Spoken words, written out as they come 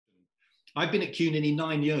I've been at Kew nearly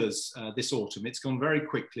 9 years this autumn. It's gone very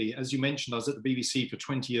quickly. As you mentioned, I was at the BBC for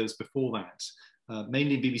 20 years before that,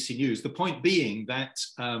 mainly BBC News. The point being that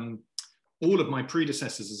all of my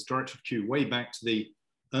predecessors as director of Kew, way back to the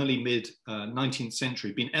early mid 19th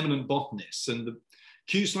century, been eminent botanists, and the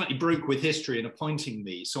Kew slightly broke with history in appointing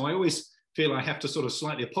me. So I always feel I have to sort of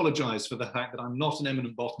slightly apologize for the fact that I'm not an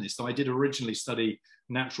eminent botanist. So I did originally study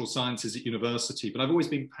natural sciences at university, but I've always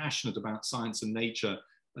been passionate about science and nature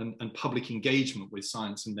and public engagement with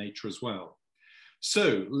science and nature as well.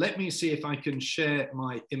 So let me see if I can share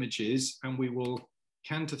my images and we will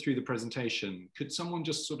canter through the presentation. Could someone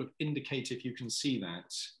just sort of indicate if you can see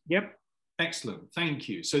that? Yep. Excellent, thank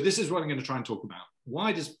you. So this is what I'm going to try and talk about.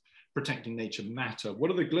 Why does protecting nature matter? What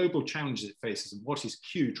are the global challenges it faces, and what is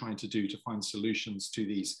Kew trying to do to find solutions to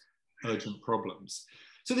these urgent problems?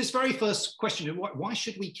 So this very first question, why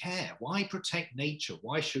should we care? Why protect nature?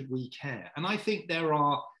 Why should we care? And I think there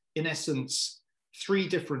are, in essence, three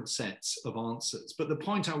different sets of answers. But the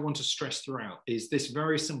point I want to stress throughout is this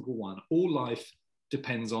very simple one. All life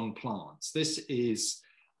depends on plants. This is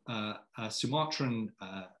a Sumatran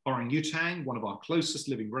orangutan, one of our closest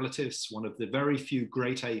living relatives, one of the very few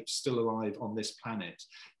great apes still alive on this planet.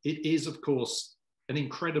 It is, of course, an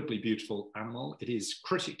incredibly beautiful animal. It is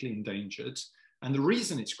critically endangered. And the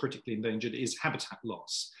reason it's critically endangered is habitat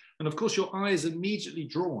loss. And of course, your eye is immediately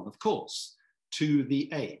drawn, of course, to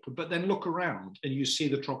the ape. But then look around and you see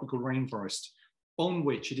the tropical rainforest on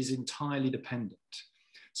which it is entirely dependent.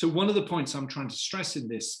 So one of the points I'm trying to stress in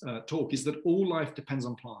this talk is that all life depends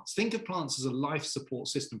on plants. Think of plants as a life support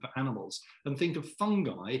system for animals, and think of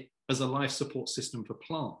fungi as a life support system for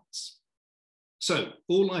plants. So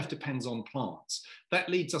all life depends on plants. That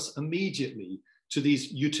leads us immediately to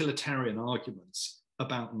these utilitarian arguments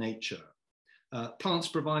about nature. Plants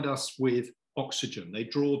provide us with oxygen. They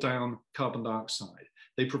draw down carbon dioxide.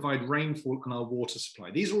 They provide rainfall and our water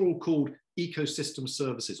supply. These are all called ecosystem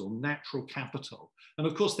services or natural capital. And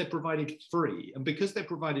of course, they're provided free. And because they're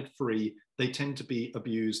provided free, they tend to be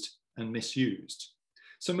abused and misused.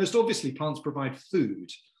 So most obviously, plants provide food.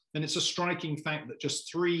 And it's a striking fact that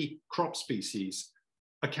just 3 crop species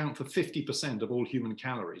account for 50% of all human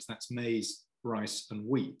calories. That's maize, rice, and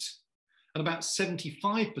wheat. And about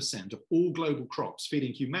 75% of all global crops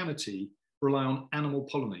feeding humanity rely on animal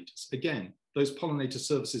pollinators. Again, those pollinator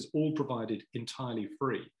services all provided entirely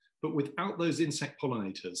free. But without those insect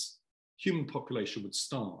pollinators, human population would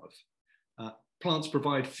starve. Plants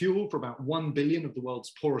provide fuel for about 1 billion of the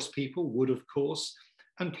world's poorest people, wood of course,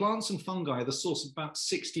 and plants and fungi are the source of about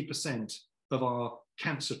 60% of our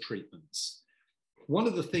cancer treatments. One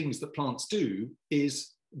of the things that plants do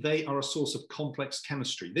is they are a source of complex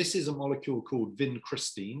chemistry. This is a molecule called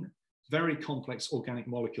vincristine, very complex organic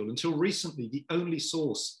molecule. Until recently, the only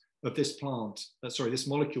source of this this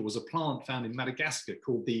molecule was a plant found in Madagascar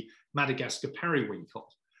called the Madagascar periwinkle.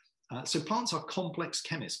 So plants are complex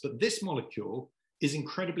chemists, but this molecule is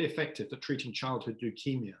incredibly effective at treating childhood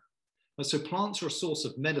leukemia. So plants are a source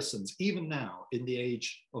of medicines, even now in the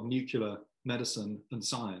age of nuclear medicine and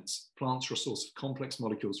science. Plants are a source of complex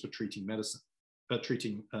molecules for treating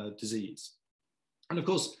disease. And of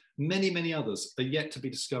course, many, many others are yet to be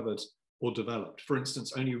discovered or developed. For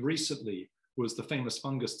instance, only recently was the famous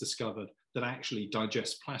fungus discovered that actually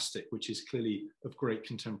digests plastic, which is clearly of great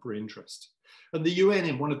contemporary interest. And the UN,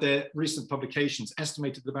 in one of their recent publications,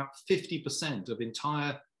 estimated that about 50% of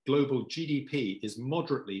entire global GDP is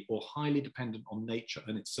moderately or highly dependent on nature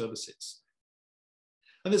and its services.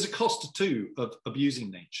 And there's a cost too of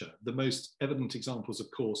abusing nature. The most evident examples, of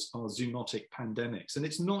course, are zoonotic pandemics. And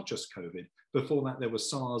it's not just COVID. Before that, there was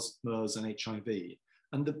SARS, MERS, and HIV.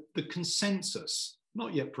 And the consensus,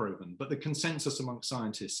 not yet proven, but the consensus among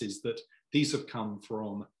scientists is that these have come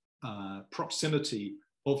from proximity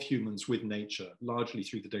of humans with nature, largely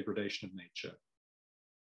through the degradation of nature.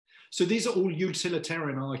 So these are all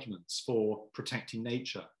utilitarian arguments for protecting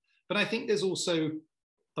nature. But I think there's also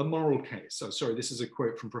a moral case. So sorry, this is a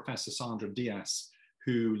quote from Professor Sandra Diaz,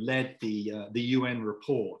 who led the UN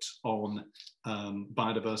report on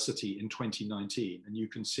biodiversity in 2019. And you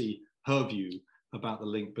can see her view about the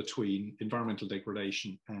link between environmental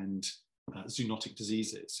degradation and zoonotic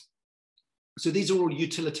diseases. So these are all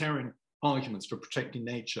utilitarian arguments for protecting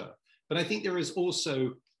nature. But I think there is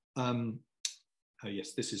also,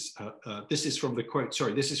 yes, this is from the quote,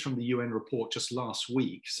 sorry, this is from the UN report just last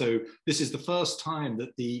week. So this is the first time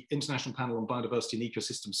that the International Panel on Biodiversity and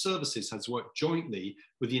Ecosystem Services has worked jointly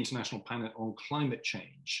with the International Panel on Climate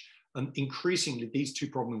Change. And increasingly, these two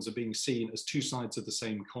problems are being seen as two sides of the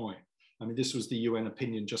same coin. I mean, this was the UN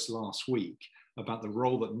opinion just last week about the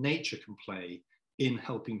role that nature can play in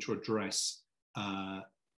helping to address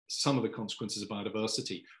some of the consequences of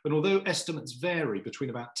biodiversity. And although estimates vary between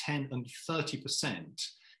about 10 and 30%,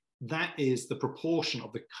 that is the proportion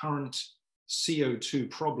of the current CO2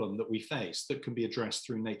 problem that we face that can be addressed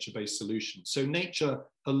through nature-based solutions. So nature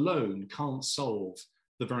alone can't solve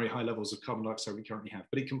the very high levels of carbon dioxide we currently have,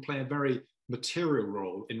 but it can play a very material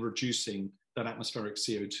role in reducing that atmospheric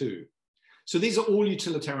CO2. So these are all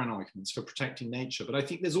utilitarian arguments for protecting nature, but I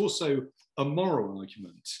think there's also a moral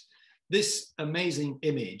argument. This amazing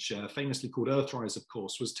image, famously called Earthrise, of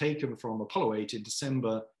course, was taken from Apollo 8 in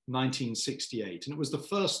December 1968. And it was the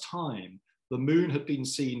first time the moon had been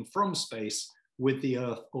seen from space with the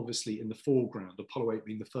Earth obviously in the foreground, Apollo 8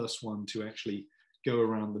 being the first one to actually go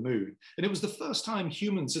around the moon. And it was the first time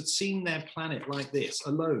humans had seen their planet like this,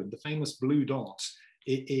 alone, the famous blue dot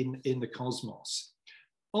in the cosmos.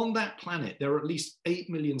 On that planet, there are at least 8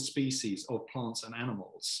 million species of plants and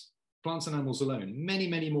animals alone, many,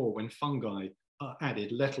 many more when fungi are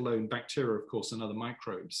added, let alone bacteria, of course, and other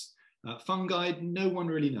microbes. Fungi, no one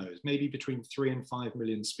really knows, maybe between 3 and 5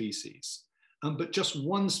 million species. But just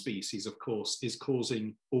one species, of course, is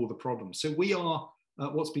causing all the problems. So we are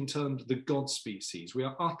what's been termed the God species. We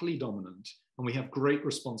are utterly dominant, and we have great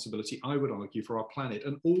responsibility, I would argue, for our planet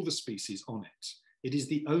and all the species on it. It is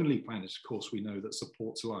the only planet, of course, we know that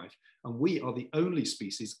supports life. And we are the only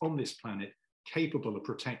species on this planet capable of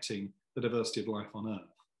protecting the diversity of life on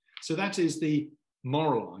Earth. So that is the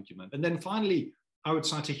moral argument. And then finally, I would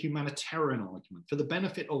cite a humanitarian argument for the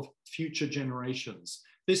benefit of future generations.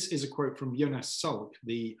 This is a quote from Jonas Salk,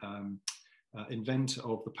 the inventor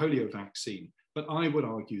of the polio vaccine. But I would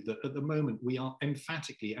argue that at the moment we are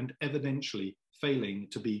emphatically and evidentially failing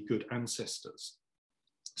to be good ancestors.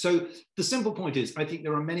 So the simple point is, I think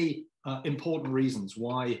there are many important reasons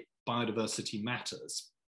why biodiversity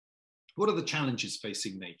matters. What are the challenges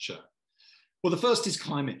facing nature? Well, the first is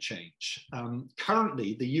climate change.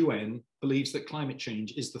 Currently, the UN believes that climate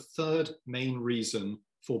change is the third main reason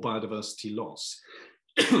for biodiversity loss.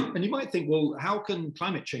 And you might think, well, how can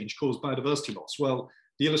climate change cause biodiversity loss? Well,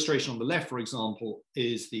 the illustration on the left, for example,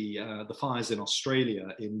 is the fires in Australia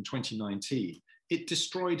in 2019. It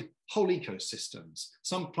destroyed whole ecosystems.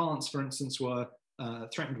 Some plants, for instance, were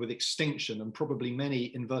threatened with extinction, and probably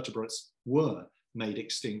many invertebrates were made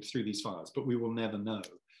extinct through these fires, but we will never know.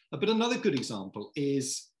 But another good example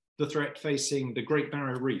is the threat facing the Great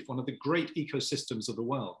Barrier Reef, one of the great ecosystems of the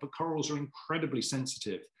world. But corals are incredibly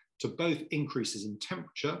sensitive to both increases in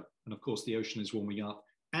temperature, and of course the ocean is warming up,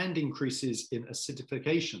 and increases in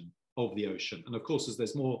acidification of the ocean. And of course, as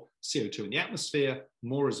there's more CO2 in the atmosphere,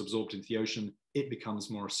 more is absorbed into the ocean, it becomes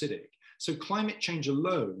more acidic. So climate change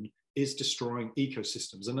alone is destroying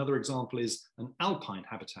ecosystems. Another example is an alpine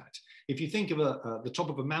habitat. If you think of the top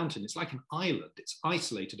of a mountain, it's like an island. It's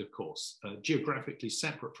isolated, of course, geographically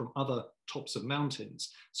separate from other tops of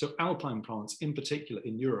mountains. So alpine plants, in particular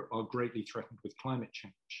in Europe, are greatly threatened with climate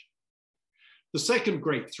change. The second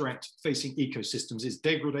great threat facing ecosystems is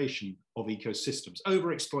degradation of ecosystems,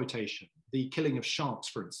 overexploitation, the killing of sharks,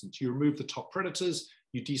 for instance. You remove the top predators,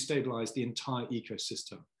 you destabilize the entire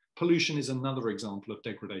ecosystem. Pollution is another example of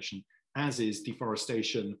degradation, as is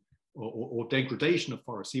deforestation or degradation of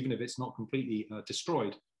forests, even if it's not completely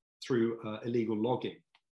destroyed through illegal logging.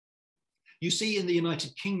 You see in the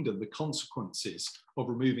United Kingdom the consequences of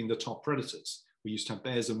removing the top predators. We used to have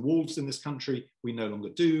bears and wolves in this country, we no longer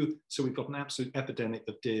do, so we've got an absolute epidemic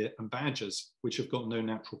of deer and badgers, which have got no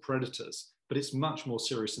natural predators, but it's much more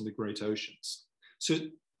serious in the great oceans. So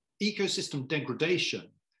ecosystem degradation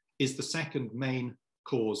is the second main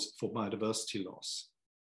cause for biodiversity loss.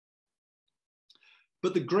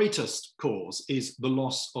 But the greatest cause is the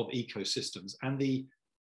loss of ecosystems, and the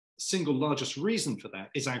single largest reason for that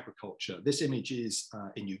is agriculture. This image is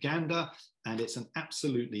in Uganda, and it's an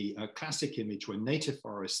absolutely classic image where native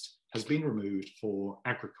forest has been removed for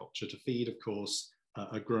agriculture to feed, of course,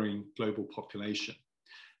 a growing global population.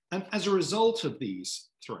 And as a result of these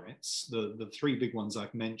threats, the three big ones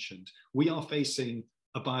I've mentioned, we are facing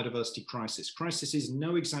a biodiversity crisis. Crisis is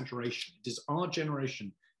no exaggeration. It is our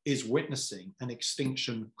generation is witnessing an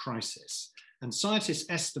extinction crisis. And scientists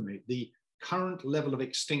estimate the current level of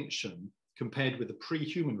extinction compared with the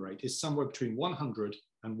pre-human rate is somewhere between 100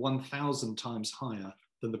 and 1,000 times higher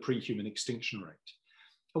than the pre-human extinction rate.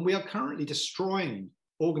 And we are currently destroying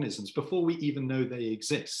organisms before we even know they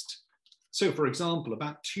exist. So for example,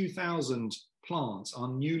 about 2,000 plants are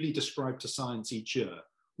newly described to science each year.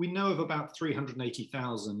 We know of about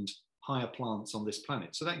 380,000 higher plants on this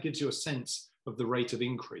planet. So that gives you a sense of the rate of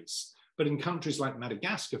increase. But in countries like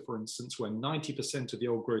Madagascar, for instance, where 90% of the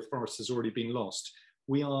old growth forest has already been lost,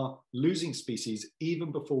 we are losing species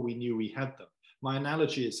even before we knew we had them. My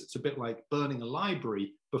analogy is it's a bit like burning a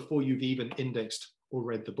library before you've even indexed or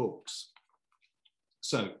read the books.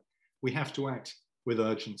 So we have to act with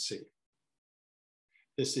urgency.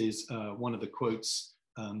 This is one of the quotes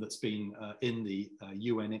that's been in the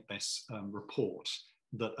UN IPBES report,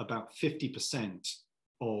 that about 50%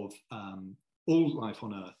 of all life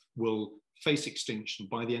on Earth will face extinction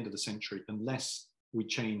by the end of the century unless we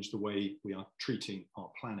change the way we are treating our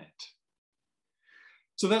planet.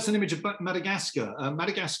 So that's an image of Madagascar.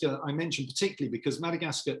 Madagascar I mentioned particularly because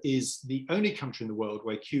Madagascar is the only country in the world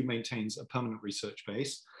where Kew maintains a permanent research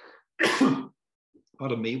base.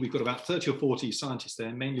 Pardon me, we've got about 30 or 40 scientists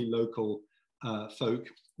there, mainly local folk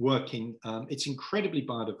working. It's incredibly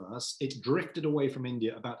biodiverse. It drifted away from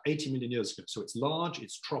India about 80 million years ago. So it's large,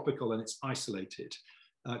 it's tropical, and it's isolated.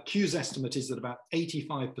 Kew's estimate is that about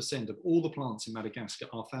 85% of all the plants in Madagascar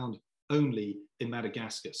are found only in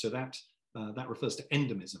Madagascar. So that refers to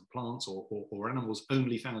endemism, plants or animals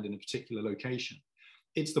only found in a particular location.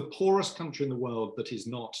 It's the poorest country in the world that is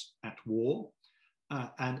not at war.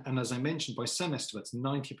 And as I mentioned, by some estimates,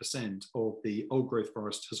 90% of the old growth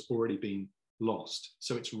forest has already been lost.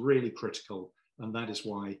 So it's really critical, and that is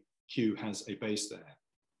why Kew has a base there.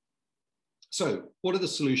 So what are the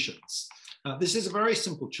solutions? This is a very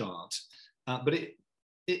simple chart, but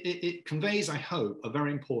it conveys, I hope, a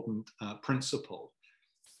very important principle.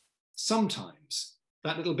 Sometimes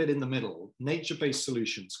that little bit in the middle, nature-based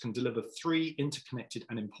solutions can deliver three interconnected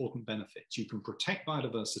and important benefits. You can protect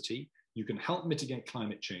biodiversity, you can help mitigate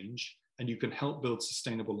climate change, and you can help build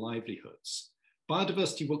sustainable livelihoods.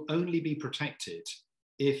 Biodiversity will only be protected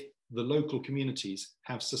if the local communities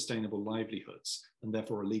have sustainable livelihoods, and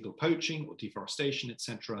therefore illegal poaching or deforestation,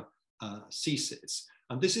 etc., ceases.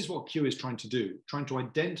 And this is what Kew is trying to do, trying to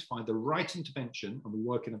identify the right intervention, and we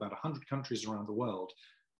work in about 100 countries around the world,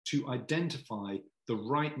 to identify the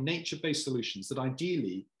right nature-based solutions that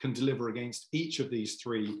ideally can deliver against each of these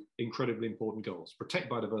three incredibly important goals: protect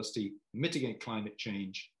biodiversity, mitigate climate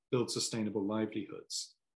change, build sustainable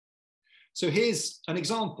livelihoods. So here's an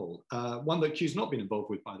example, one that Kew's not been involved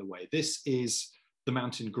with, by the way. This is the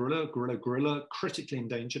mountain gorilla, critically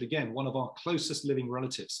endangered. Again, one of our closest living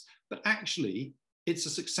relatives, but actually it's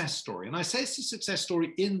a success story. And I say it's a success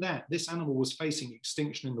story in that this animal was facing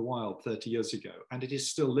extinction in the wild 30 years ago, and it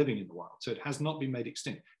is still living in the wild. So it has not been made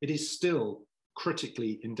extinct. It is still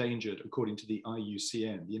critically endangered, according to the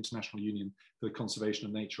IUCN, the International Union for the Conservation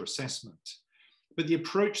of Nature Assessment. But the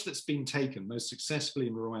approach that's been taken most successfully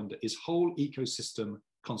in Rwanda is whole ecosystem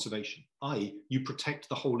conservation, i.e. you protect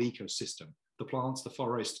the whole ecosystem, the plants, the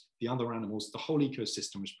forest, the other animals, the whole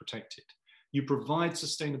ecosystem is protected. You provide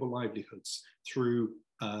sustainable livelihoods through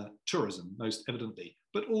tourism, most evidently,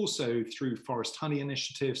 but also through forest honey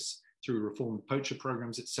initiatives, through reformed poacher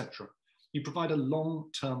programs, etc. You provide a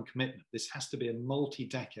long-term commitment. This has to be a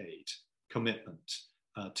multi-decade commitment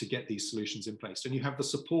to get these solutions in place. And you have the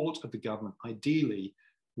support of the government, ideally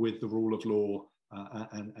with the rule of law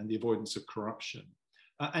and the avoidance of corruption.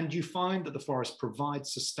 And you find that the forest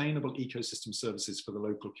provides sustainable ecosystem services for the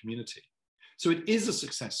local community. So it is a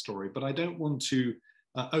success story, but I don't want to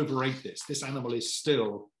overrate this. This animal is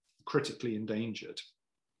still critically endangered.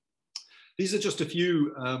 These are just a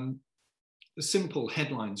few simple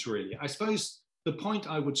headlines, really. I suppose the point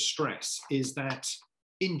I would stress is that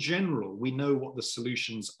in general, we know what the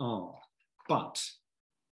solutions are, but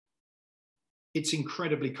it's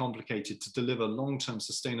incredibly complicated to deliver long-term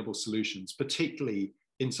sustainable solutions, particularly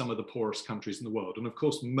in some of the poorest countries in the world. And of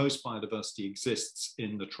course, most biodiversity exists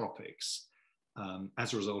in the tropics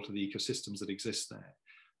as a result of the ecosystems that exist there.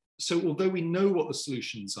 So although we know what the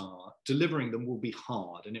solutions are, delivering them will be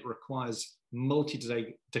hard, and it requires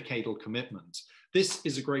multi-decadal commitment. This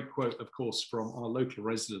is a great quote, of course, from our local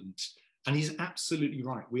resident, and he's absolutely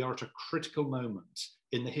right. We are at a critical moment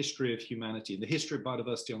in the history of humanity, in the history of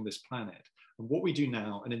biodiversity on this planet. And what we do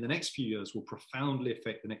now and in the next few years will profoundly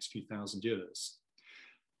affect the next few thousand years.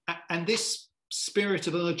 And this spirit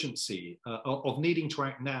of urgency, of needing to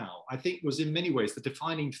act now, I think was in many ways the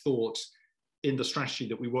defining thought in the strategy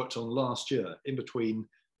that we worked on last year, in between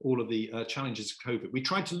all of the challenges of COVID. We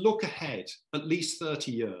tried to look ahead at least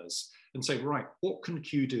 30 years and say, right, what can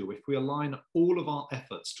Kew do if we align all of our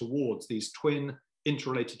efforts towards these twin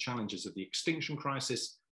interrelated challenges of the extinction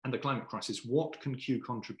crisis and the climate crisis? What can Kew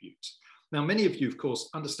contribute? Now, many of you, of course,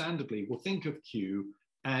 understandably, will think of Kew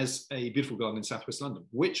as a beautiful garden in southwest London,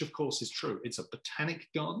 which of course is true. It's a botanic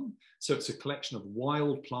garden, so it's a collection of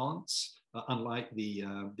wild plants, unlike the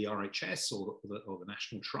RHS or the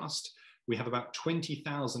National Trust. We have about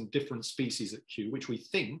 20,000 different species at Kew, which we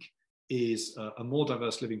think is a more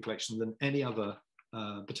diverse living collection than any other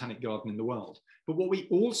botanic garden in the world. But what we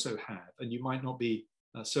also have, and you might not be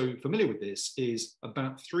So familiar with this is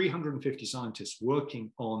about 350 scientists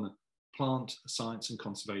working on plant science and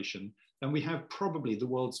conservation. And we have probably the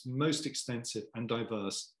world's most extensive and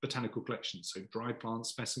diverse botanical collections. So dried plant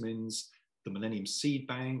specimens, the Millennium Seed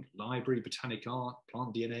Bank, library, botanic art,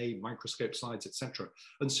 plant DNA, microscope slides, etc.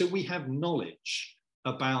 And so we have knowledge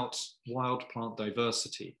about wild plant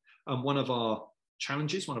diversity. And one of our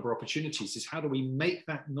challenges, one of our opportunities is how do we make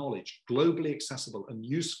that knowledge globally accessible and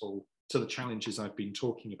useful to the challenges I've been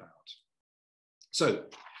talking about. So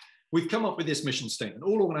we've come up with this mission statement.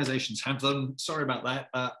 All organizations have them. Sorry about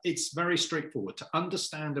that. It's very straightforward: to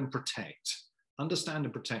understand and protect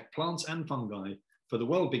plants and fungi for the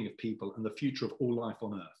well-being of people and the future of all life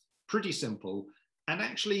on Earth. Pretty simple, and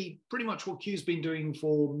actually pretty much what Kew's been doing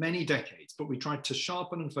for many decades, but we tried to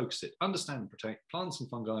sharpen and focus it. Understand and protect plants and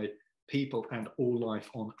fungi, people and all life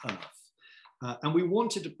on Earth. And we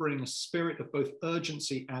wanted to bring a spirit of both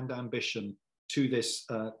urgency and ambition to this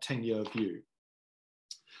 10-year view.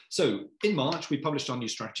 So in March, we published our new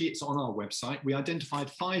strategy. It's on our website. We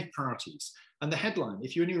identified 5 priorities. And the headline,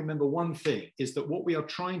 if you only remember one thing, is that what we are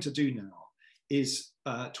trying to do now is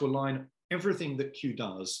to align everything that Kew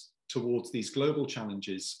does towards these global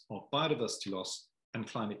challenges of biodiversity loss and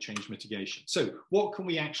climate change mitigation. So what can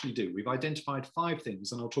we actually do? We've identified 5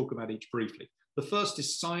 things, and I'll talk about each briefly. The first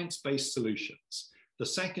is science-based solutions. The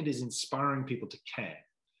second is inspiring people to care.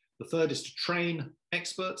 The third is to train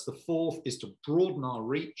experts. The fourth is to broaden our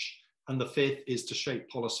reach. And the fifth is to shape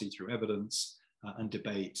policy through evidence and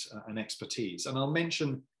debate and expertise. And I'll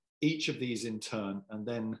mention each of these in turn, and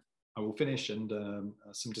then I will finish and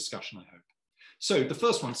some discussion, I hope. So the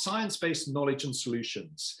first one, science-based knowledge and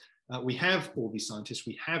solutions. We have all these scientists,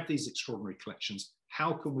 we have these extraordinary collections.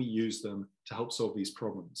 How can we use them to help solve these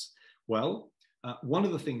problems? Well, one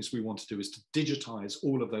of the things we want to do is to digitize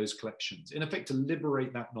all of those collections, in effect to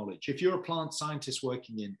liberate that knowledge. If you're a plant scientist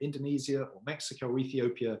working in Indonesia or Mexico or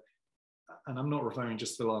Ethiopia, and I'm not referring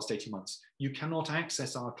just to the last 18 months, you cannot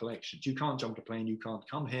access our collections. You can't jump a plane, you can't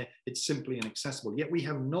come here. It's simply inaccessible. Yet we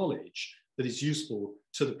have knowledge that is useful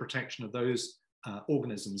to the protection of those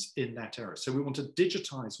organisms in that area. So we want to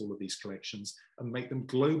digitize all of these collections and make them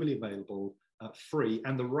globally available, free,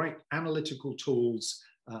 and the right analytical tools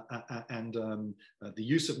and the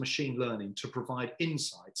use of machine learning to provide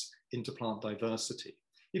insights into plant diversity.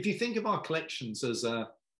 If you think of our collections as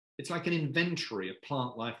it's like an inventory of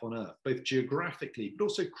plant life on Earth, both geographically, but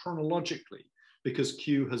also chronologically, because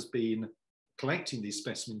Kew has been collecting these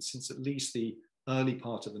specimens since at least the early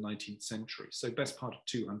part of the 19th century, so best part of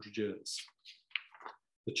 200 years.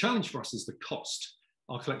 The challenge for us is the cost.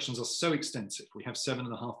 Our collections are so extensive. We have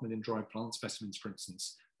 7.5 million dried plant specimens, for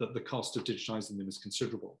instance, that the cost of digitizing them is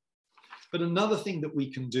considerable. But another thing that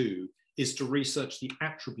we can do is to research the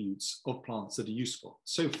attributes of plants that are useful.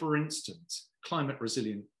 So for instance, climate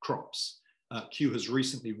resilient crops. Kew has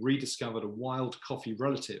recently rediscovered a wild coffee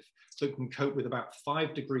relative that can cope with about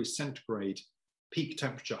 5 degrees centigrade peak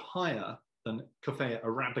temperature higher than Coffea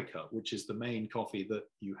arabica, which is the main coffee that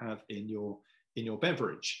you have in your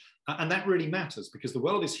beverage. And that really matters because the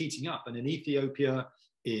world is heating up, and in Ethiopia,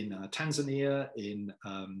 in Tanzania, in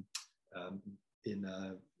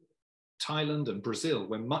Thailand and Brazil,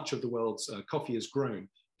 where much of the world's coffee is grown,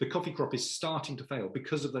 the coffee crop is starting to fail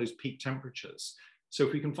because of those peak temperatures. So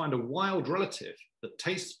if we can find a wild relative that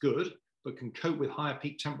tastes good, but can cope with higher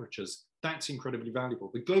peak temperatures, that's incredibly valuable.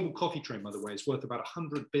 The global coffee trade, by the way, is worth about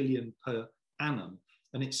 100 billion per annum,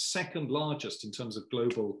 and it's second largest in terms of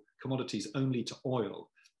global commodities only to oil.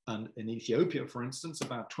 And in Ethiopia, for instance,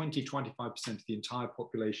 about 20–25% of the entire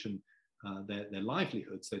population, their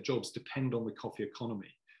livelihoods, their jobs depend on the coffee economy.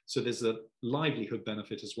 So there's a livelihood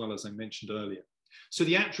benefit as well, as I mentioned earlier. So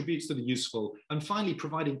the attributes that are useful, and finally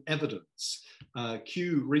providing evidence.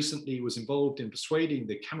 Kew recently was involved in persuading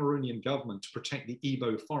the Cameroonian government to protect the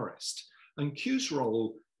Igbo forest. And Kew's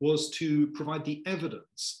role was to provide the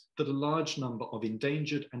evidence that a large number of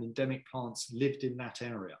endangered and endemic plants lived in that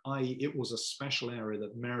area, i.e. it was a special area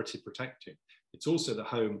that merited protecting. It's also the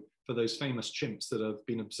home for those famous chimps that have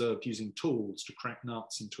been observed using tools to crack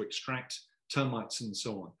nuts and to extract termites and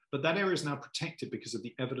so on. But that area is now protected because of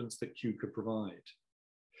the evidence that Kew could provide.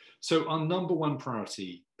 So our number one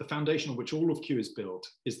priority, the foundation on which all of Kew is built,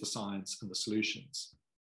 is the science and the solutions.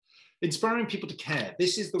 Inspiring people to care.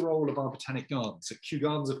 This is the role of our Botanic Gardens. At Kew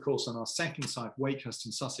Gardens, of course, on our second site, Wakehurst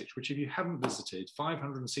in Sussex, which if you haven't visited,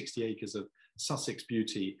 560 acres of Sussex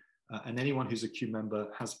beauty, and anyone who's a Kew member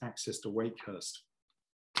has access to Wakehurst.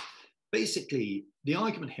 Basically, the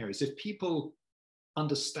argument here is if people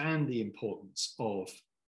understand the importance of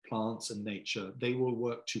plants and nature, they will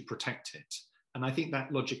work to protect it. And I think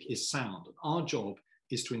that logic is sound. Our job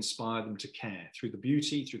is to inspire them to care through the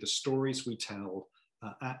beauty, through the stories we tell,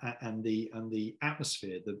 and the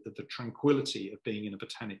atmosphere, the tranquility of being in a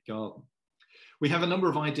botanic garden. We have a number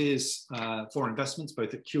of ideas for investments,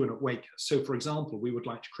 both at Kew and at Wakehurst. So for example, we would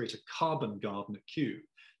like to create a carbon garden at Kew,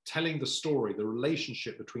 telling the story, the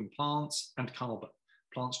relationship between plants and carbon.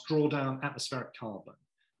 Plants draw down atmospheric carbon.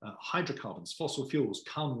 Hydrocarbons, fossil fuels,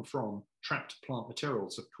 come from trapped plant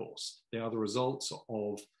materials, of course. They are the results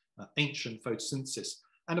of ancient photosynthesis.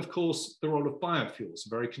 And of course, the role of biofuels, a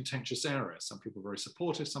very contentious area. Some people are very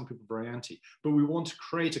supportive, some people are very anti. But we want to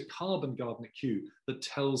create a carbon garden at Kew that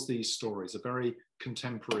tells these stories, a very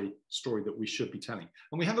contemporary story that we should be telling.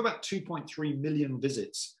 And we have about 2.3 million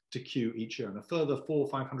visits to Kew each year, and a further 400,000 or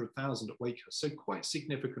 500,000 at Wakehurst, so quite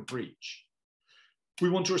significant reach. We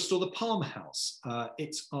want to restore the Palm House.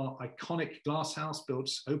 It's our iconic glass house,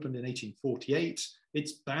 opened in 1848.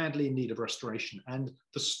 It's badly in need of restoration. And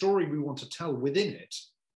the story we want to tell within it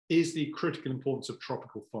is the critical importance of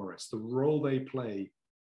tropical forests, the role they play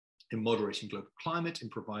in moderating global climate, in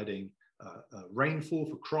providing rainfall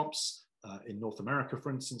for crops in North America, for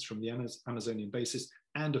instance, from the Amazonian basin,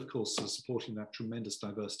 and of course, supporting that tremendous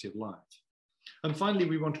diversity of life. And finally,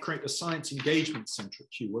 we want to create a science engagement centre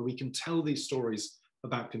at Kew, where we can tell these stories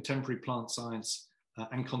about contemporary plant science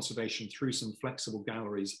and conservation through some flexible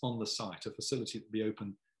galleries on the site, a facility that will be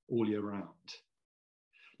open all year round.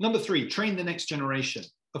 Number 3, train the next generation.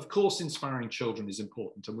 Of course, inspiring children is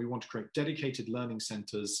important, and we want to create dedicated learning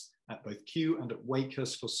centres at both Kew and at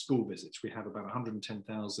Wakehurst for school visits. We have about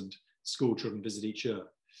 110,000 school children visit each year.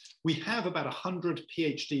 We have about 100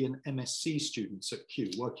 PhD and MSc students at Kew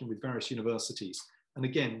working with various universities. And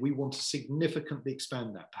again, we want to significantly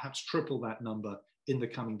expand that, perhaps triple that number in the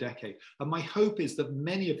coming decade. And my hope is that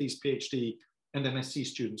many of these PhD and MSc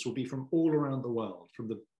students will be from all around the world, from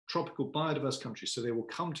the tropical biodiverse countries. So they will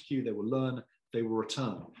come to Kew, they will learn, they will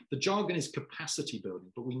return. The jargon is capacity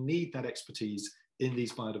building, but we need that expertise in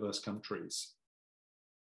these biodiverse countries.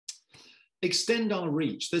 Extend our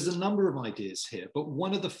reach. There's a number of ideas here, but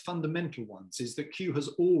one of the fundamental ones is that Kew has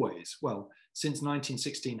always, well, since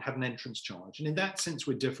 1916, had an entrance charge. And in that sense,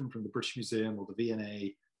 we're different from the British Museum or the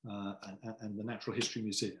V&A and the Natural History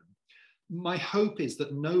Museum. My hope is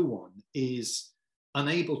that no one is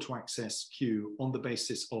unable to access Kew on the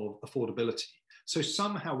basis of affordability. So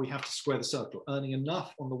somehow we have to square the circle, earning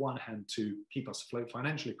enough on the one hand to keep us afloat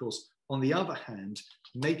financially, of course, on the other hand,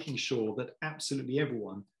 making sure that absolutely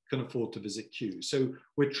everyone can afford to visit Kew. So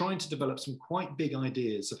we're trying to develop some quite big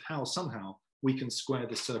ideas of how somehow we can square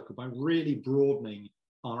this circle by really broadening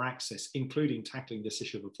our access, including tackling this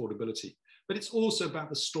issue of affordability. But it's also about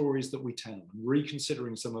the stories that we tell and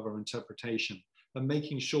reconsidering some of our interpretation and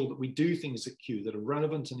making sure that we do things at Kew that are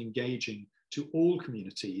relevant and engaging to all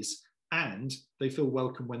communities, and they feel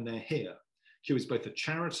welcome when they're here. Kew is both a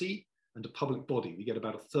charity and a public body. We get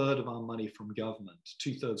about 1/3 of our money from government,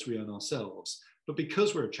 2/3 we earn ourselves. But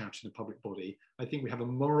because we're a charity and a public body, I think we have a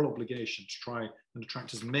moral obligation to try and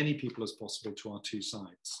attract as many people as possible to our two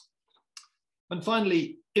sites. And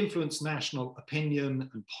finally, influence national opinion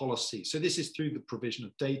and policy. So this is through the provision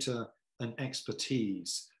of data and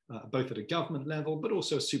expertise, both at a government level, but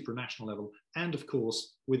also a supranational level, and of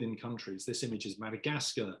course, within countries. This image is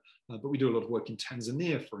Madagascar, but we do a lot of work in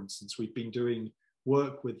Tanzania, for instance. We've been doing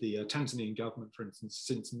work with the Tanzanian government, for instance,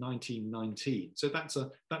 since 1919. So that's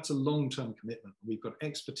a long-term commitment. We've got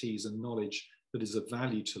expertise and knowledge that is of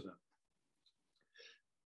value to them.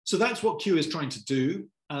 So that's what Kew is trying to do.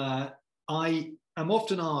 I am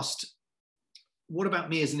often asked, what about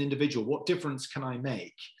me as an individual? What difference can I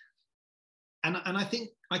make? And I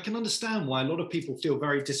think I can understand why a lot of people feel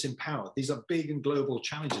very disempowered. These are big and global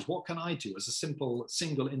challenges. What can I do as a simple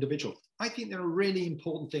single individual? I think there are really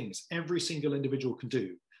important things every single individual can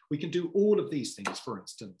do. We can do all of these things, for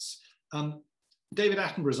instance. David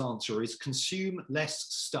Attenborough's answer is consume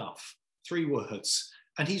less stuff, 3 words.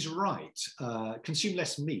 And he's right. Consume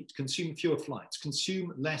less meat, consume fewer flights,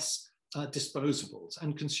 consume less disposables,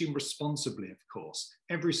 and consume responsibly, of course.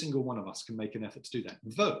 Every single one of us can make an effort to do that.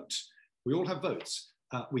 Vote. We all have votes.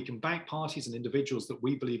 We can back parties and individuals that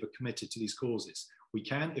we believe are committed to these causes. We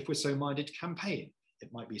can, if we're so minded, campaign.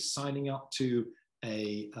 It might be signing up to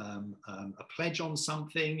a pledge on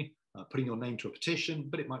something, putting your name to a petition,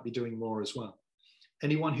 but it might be doing more as well.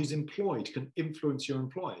 Anyone who's employed can influence your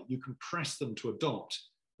employer. You can press them to adopt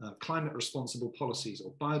climate responsible policies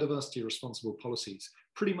or biodiversity responsible policies.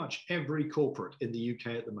 Pretty much every corporate in the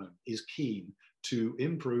UK at the moment is keen to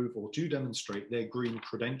improve or to demonstrate their green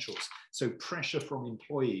credentials. So pressure from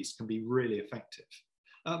employees can be really effective.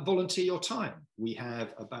 Volunteer your time. We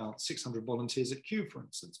have about 600 volunteers at Kew, for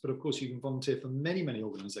instance, but of course you can volunteer for many, many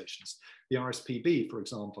organisations. The RSPB, for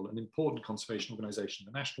example, an important conservation organisation,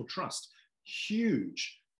 the National Trust,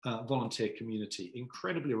 huge volunteer community,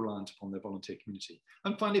 incredibly reliant upon their volunteer community.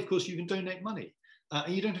 And finally, of course, you can donate money.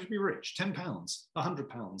 And you don't have to be rich, £10,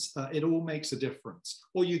 £100, it all makes a difference.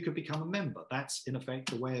 Or you could become a member. That's in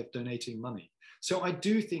effect a way of donating money. So I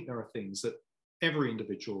do think there are things that every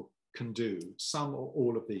individual can do, some or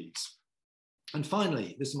all of these. And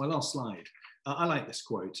finally, this is my last slide. I like this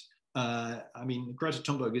quote. I mean, Greta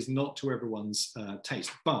Thunberg is not to everyone's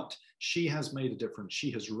taste, but she has made a difference.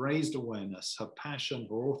 She has raised awareness, her passion,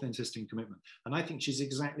 her authenticity and commitment. And I think she's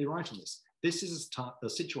exactly right on this. This is a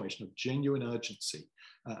situation of genuine urgency.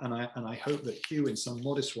 And I hope that Kew, in some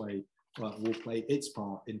modest way, will play its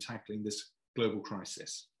part in tackling this global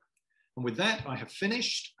crisis. And with that, I have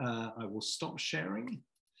finished. I will stop sharing.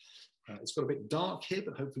 It's got a bit dark here,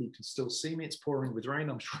 but hopefully you can still see me. It's pouring with rain.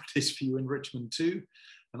 I'm sure it is for you in Richmond too.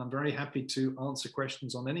 And I'm very happy to answer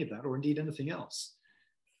questions on any of that, or indeed anything else.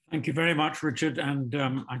 Thank you very much, Richard. And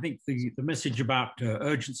I think the message about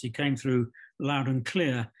urgency came through loud and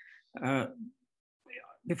clear.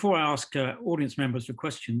 Before I ask audience members for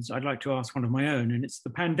questions, I'd like to ask one of my own, and it's the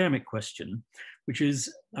pandemic question, which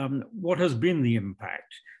is what has been the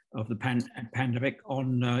impact of the pandemic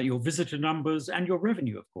on your visitor numbers and your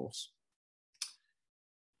revenue, of course?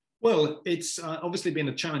 Well, it's obviously been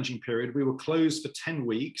a challenging period. We were closed for 10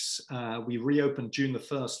 weeks. We reopened June the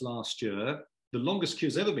 1st last year. The longest Kew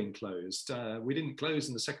has ever been closed. We didn't close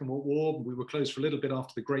in the Second World War. We were closed for a little bit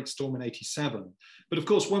after the Great Storm in '87. But of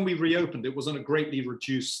course, when we reopened, it was on a greatly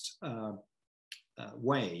reduced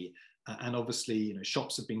way. And obviously, you know,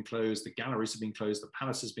 shops have been closed, the galleries have been closed, the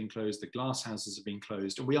palace has been closed, the glass houses have been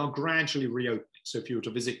closed, and we are gradually reopening. So if you were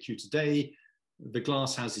to visit Kew today, the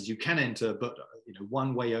glass houses you can enter, but you know,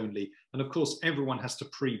 one way only. And of course, everyone has to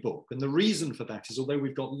pre-book. And the reason for that is, although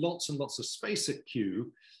we've got lots and lots of space at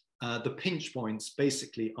Kew, the pinch points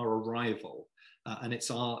basically are arrival. And it's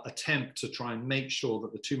our attempt to try and make sure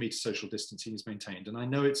that the 2-metre social distancing is maintained. And I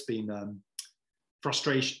know it's been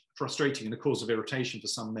frustrating and a cause of irritation for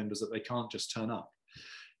some members that they can't just turn up.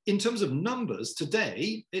 In terms of numbers,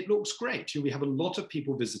 today, it looks great. We have a lot of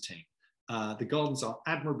people visiting. The gardens are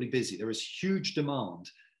admirably busy. There is huge demand.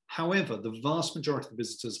 However, the vast majority of the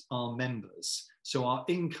visitors are members. So our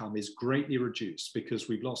income is greatly reduced because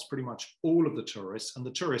we've lost pretty much all of the tourists, and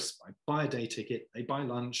the tourists buy a day ticket, they buy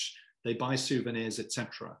lunch, they buy souvenirs,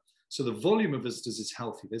 etc. So the volume of visitors is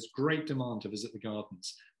healthy. There's great demand to visit the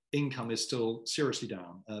gardens. Income is still seriously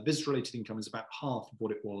down. Visitor-related income is about half of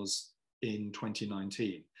what it was in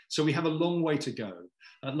 2019. So we have a long way to go.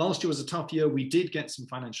 Last year was a tough year. We did get some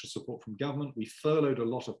financial support from government. We furloughed a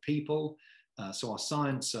lot of people. So our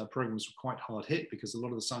science programs were quite hard hit because a lot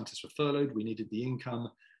of the scientists were furloughed. We needed the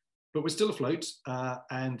income, but we're still afloat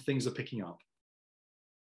and things are picking up.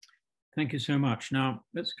 Thank you so much. Now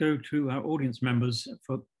let's go to our audience members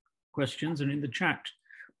for questions, and in the chat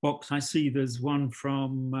box, I see there's one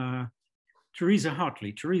from Teresa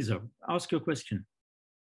Hartley. Teresa, ask your question.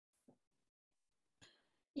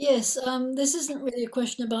 Yes, this isn't really a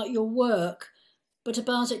question about your work, but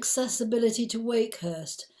about accessibility to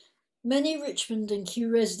Wakehurst. Many Richmond and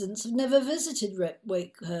Kew residents have never visited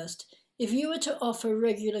Wakehurst. If you were to offer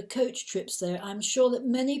regular coach trips there, I'm sure that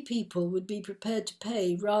many people would be prepared to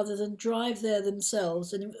pay rather than drive there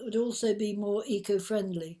themselves, and it would also be more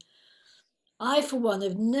eco-friendly. I, for one,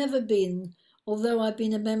 have never been, although I've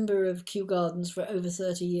been a member of Kew Gardens for over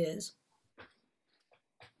 30 years.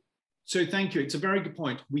 So thank you. It's a very good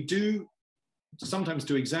point. We do sometimes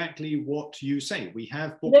do exactly what you say. We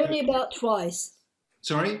have booked only about twice.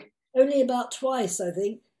 Sorry? Only about twice, I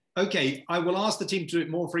think. Okay, I will ask the team to do it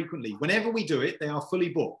more frequently. Whenever we do it, they are fully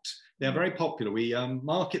booked. They are very popular. We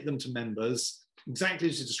market them to members, exactly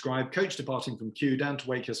as you described, coach departing from Kew down to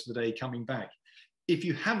Wakehurst for the day, coming back. If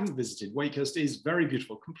you haven't visited, Wakehurst is very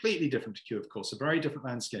beautiful, completely different to Kew, of course, a very different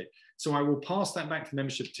landscape. So I will pass that back to the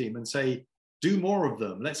membership team and say, do more of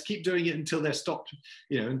them. Let's keep doing it until they're stopped,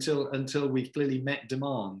 you know, until we've clearly met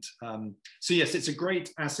demand. So yes, it's a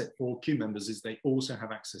great asset for Kew members is they also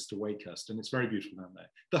have access to Wakehurst, and it's very beautiful down there.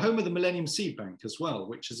 The home of the Millennium Seed Bank as well,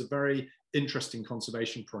 which is a very interesting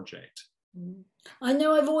conservation project. I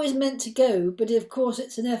know I've always meant to go, but of course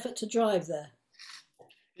it's an effort to drive there.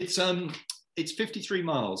 It's 53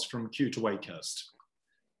 miles from Kew to Wakehurst.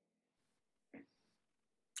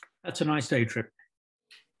 That's a nice day trip.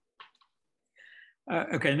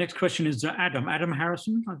 Okay, next question is Adam. Adam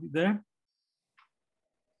Harrison, are you there?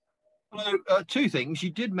 Hello, two things.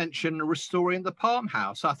 You did mention restoring the Palm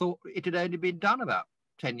House. I thought it had only been done about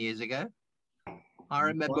 10 years ago. I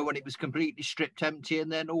remember when it was completely stripped empty and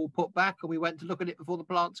then all put back, and we went to look at it before the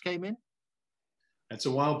plants came in. It's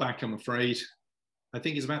a while back, I'm afraid. I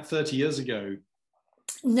think it's about 30 years ago.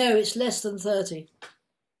 No, it's less than 30.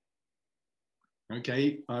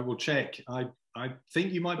 Okay, I will check. I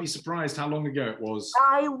think you might be surprised how long ago it was.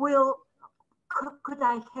 I will, could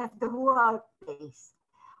I have the word, please?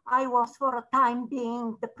 I was for a time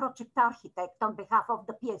being the project architect on behalf of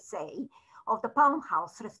the PSA of the Palm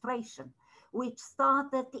House restoration, which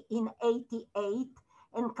started in 88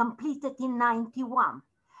 and completed in 91.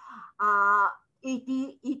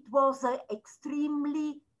 It was an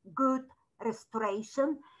extremely good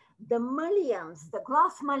restoration. The mullions, the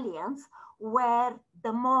glass mullions, were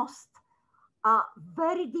the most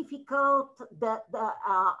very difficult,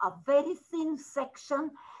 a very thin section,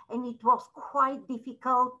 and it was quite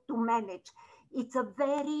difficult to manage. It's a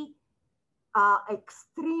very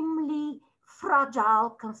extremely fragile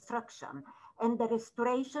construction, and the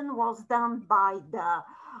restoration was done by the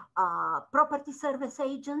Property Service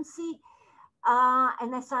Agency.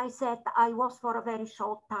 And as I said, I was for a very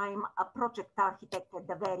short time a project architect at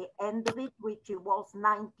the very end of it, which was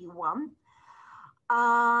 91.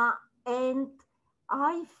 And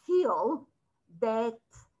I feel that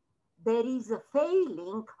there is a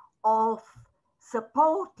failing of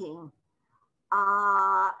supporting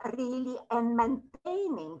really and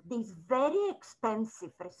maintaining this very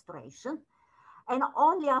expensive restoration. And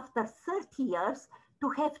only after 30 years to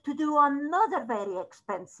have to do another very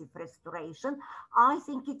expensive restoration, I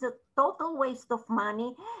think it's a total waste of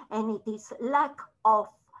money, and it is lack of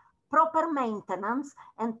proper maintenance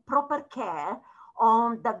and proper care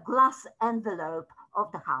on the glass envelope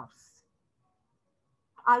of the house.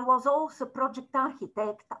 I was also project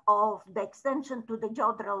architect of the extension to the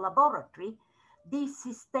Deverell laboratory. This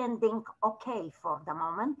is standing okay for the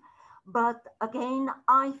moment, but again,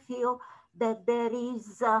 I feel that there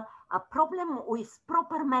is a problem with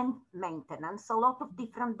proper maintenance. A lot of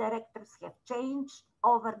different directors have changed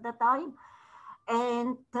over the time.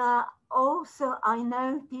 And also I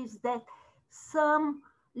noticed that some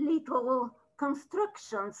little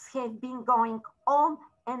constructions have been going on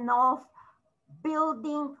and off,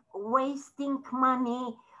 building, wasting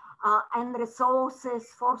money and resources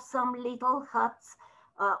for some little huts,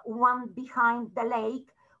 one behind the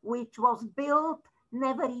lake, which was built,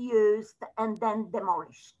 never used, and then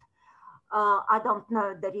demolished. I don't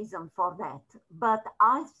know the reason for that, but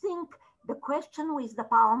I think the question with the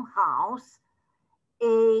Palm House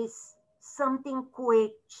is something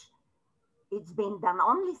which it's been done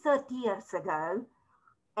only 30 years ago,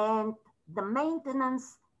 and the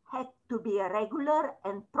maintenance had to be regular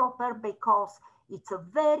and proper because it's a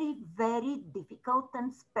very, very difficult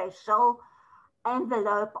and special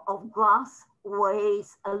envelope of glass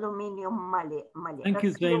with aluminium mullion. Thank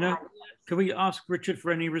you, Zena. Can we ask Richard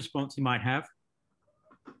for any response he might have?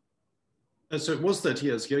 So it was 30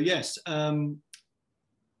 years ago, yes. The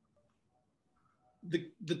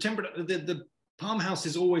Palm House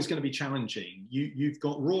is always going to be challenging. You've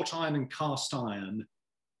got wrought iron and cast iron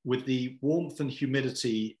with the warmth and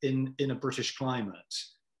humidity in a British climate.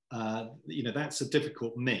 That's a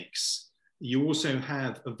difficult mix. You also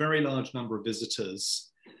have a very large number of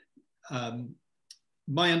visitors.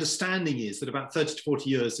 My understanding is that about 30 to 40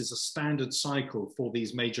 years is a standard cycle for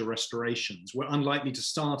these major restorations. We're unlikely to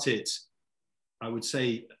start it, I would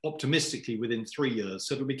say, optimistically within 3 years.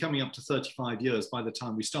 So it'll be coming up to 35 years by the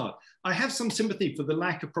time we start. I have some sympathy for the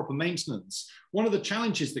lack of proper maintenance. One of the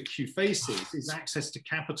challenges that Kew faces is access to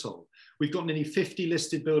capital. We've got nearly 50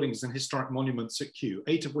 listed buildings and historic monuments at Kew,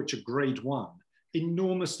 8 of which are grade 1,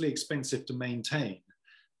 enormously expensive to maintain.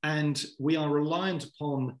 And we are reliant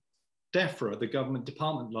upon DEFRA, the government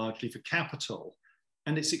department, largely for capital.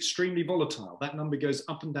 And it's extremely volatile. That number goes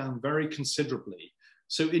up and down very considerably.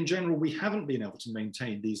 So in general, we haven't been able to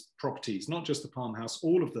maintain these properties, not just the Palm House,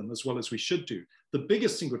 all of them, as well as we should do. The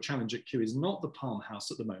biggest single challenge at Kew is not the Palm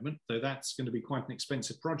House at the moment, though that's going to be quite an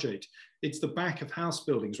expensive project. It's the back of house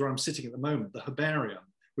buildings where I'm sitting at the moment, the Herbarium,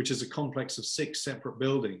 which is a complex of 6 separate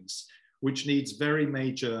buildings, which needs very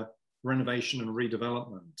major renovation and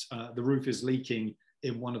redevelopment. The roof is leaking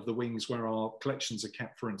in one of the wings where our collections are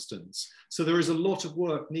kept, for instance. So there is a lot of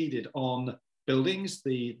work needed on buildings.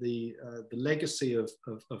 The legacy of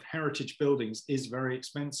heritage buildings is very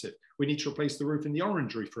expensive. We need to replace the roof in the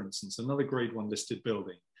Orangery, for instance, another grade 1 listed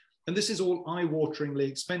building. And this is all eye-wateringly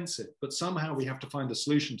expensive, but somehow we have to find a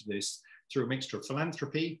solution to this through a mixture of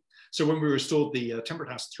philanthropy. So when we restored the Temperate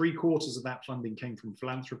House, 3/4 of that funding came from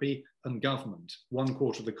philanthropy and government.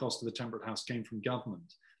 1/4 of the cost of the Temperate House came from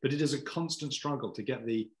government. But it is a constant struggle to get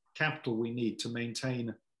the capital we need to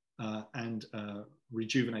maintain and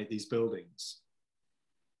rejuvenate these buildings.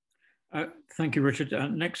 Thank you, Richard.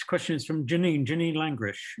 Next question is from Janine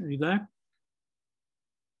Langrish. Are you there?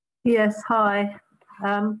 Yes, hi.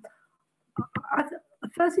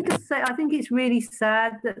 Firstly, just say I think it's really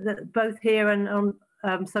sad that both here and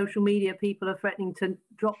on social media, people are threatening to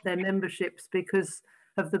drop their memberships because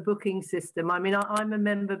of the booking system. I mean, I'm a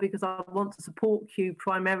member because I want to support Kew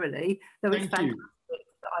primarily, though it's fantastic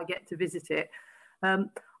that I get to visit it.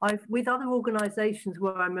 With other organisations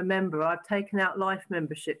where I'm a member, I've taken out life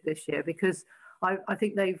membership this year because I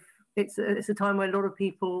think it's a time where a lot of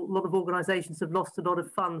organisations have lost a lot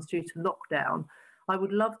of funds due to lockdown. I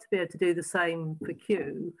would love to be able to do the same for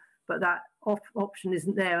Kew, but that option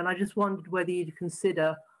isn't there. And I just wondered whether you'd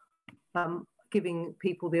consider giving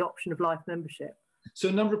people the option of life membership. So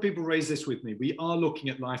a number of people raise this with me. We are looking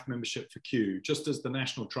at life membership for Kew, just as the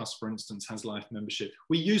National Trust, for instance, has life membership.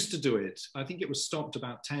 We used to do it. I think it was stopped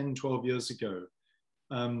about 10, 12 years ago.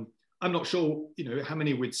 I'm not sure, how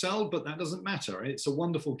many we'd sell, but that doesn't matter. It's a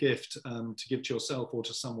wonderful gift to give to yourself or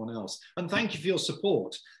to someone else. And thank you for your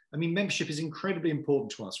support. I mean, membership is incredibly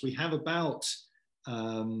important to us. We have about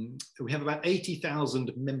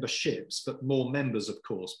 80,000 memberships, but more members, of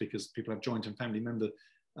course, because people have joint and family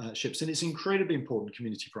memberships. And it's incredibly important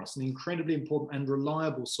community for us, an incredibly important and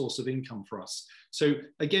reliable source of income for us. So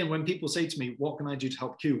again, when people say to me, what can I do to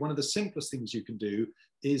help Kew? One of the simplest things you can do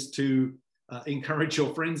is to encourage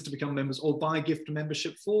your friends to become members or buy a gift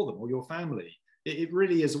membership for them or your family. It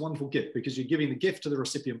really is a wonderful gift because you're giving the gift to the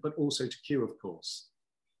recipient, but also to Kew, of course.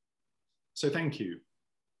 So thank you.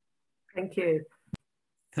 Thank you.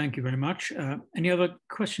 Thank you very much. Any other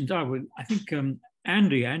questions? I think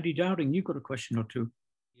Andy Dowding, you've got a question or two.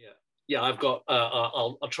 Yeah, I've got,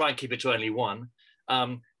 I'll try and keep it to only one.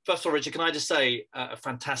 First of all, Richard, can I just say a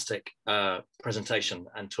fantastic presentation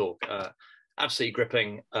and talk. Absolutely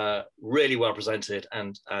gripping, really well presented,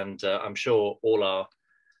 and I'm sure all our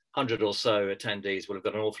 100 or so attendees will have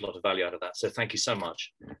got an awful lot of value out of that. So thank you so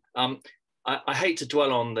much. I hate to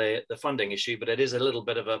dwell on the funding issue, but it is a little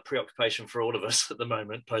bit of a preoccupation for all of us at the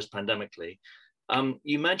moment, post-pandemically.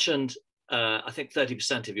 You mentioned, I think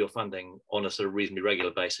 30% of your funding on a sort of reasonably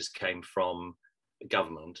regular basis came from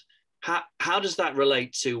government. How does that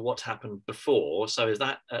relate to what happened before? So is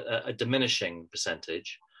that a diminishing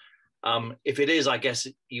percentage? If it is, I guess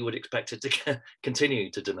you would expect it to continue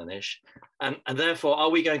to diminish. And therefore, are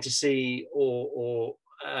we going to see, or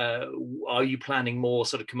are you planning more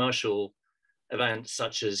sort of commercial events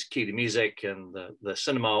such as Kew the Music and the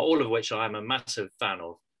cinema, all of which I'm a massive fan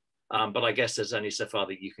of? But I guess there's only so far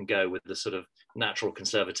that you can go with the sort of natural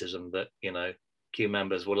conservatism that, Kew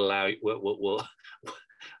members would allow,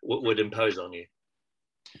 would impose on you.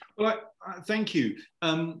 Well, thank you.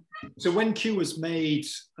 So when Kew was made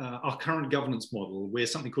our current governance model, we're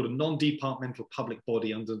something called a non-departmental public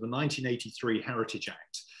body under the 1983 Heritage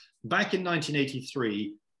Act. Back in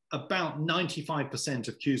 1983, about 95%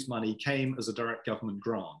 of Kew's money came as a direct government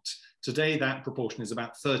grant. Today, that proportion is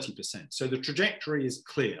about 30%. So the trajectory is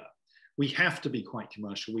clear. We have to be quite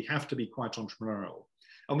commercial. We have to be quite entrepreneurial.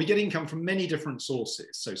 And we get income from many different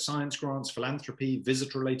sources. So science grants, philanthropy,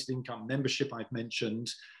 visitor-related income, membership I've mentioned.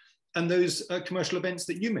 And those commercial events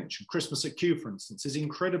that you mentioned, Christmas at Kew, for instance, is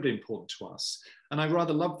incredibly important to us. And I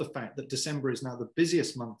rather love the fact that December is now the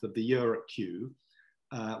busiest month of the year at Kew.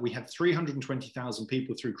 We had 320,000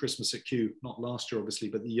 people through Christmas at Kew, not last year, obviously,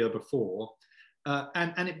 but the year before.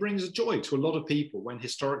 And it brings a joy to a lot of people when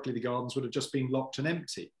historically the gardens would have just been locked and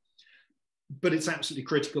empty. But it's absolutely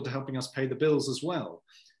critical to helping us pay the bills as well.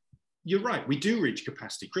 You're right, we do reach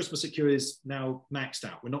capacity. Christmas at Kew is now maxed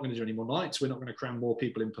out. We're not going to do any more nights. We're not going to cram more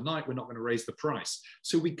people in per night. We're not going to raise the price.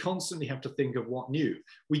 So we constantly have to think of what new.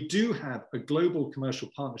 We do have a global commercial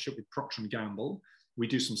partnership with Procter & Gamble. We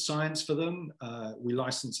do some science for them. We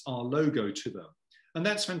license our logo to them. And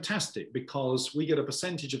that's fantastic because we get a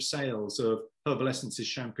percentage of sales of Herbal Essences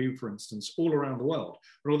shampoo, for instance, all around the world.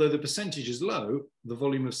 And although the percentage is low, the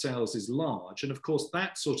volume of sales is large. And of course,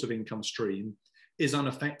 that sort of income stream is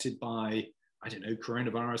unaffected by, I don't know,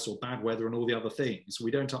 coronavirus or bad weather and all the other things.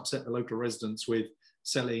 We don't upset the local residents with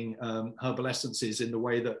selling Herbal Essences in the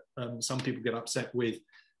way that some people get upset with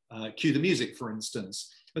Kew the Music, for instance.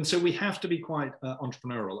 And so we have to be quite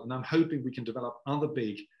entrepreneurial. And I'm hoping we can develop other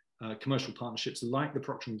big commercial partnerships like the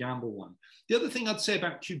Procter & Gamble one. The other thing I'd say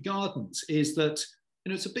about Kew Gardens is that,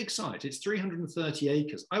 it's a big site. It's 330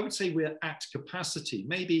 acres. I would say we're at capacity,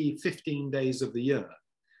 maybe 15 days of the year.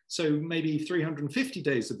 So maybe 350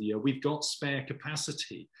 days of the year, we've got spare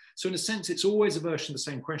capacity. So in a sense, it's always a version of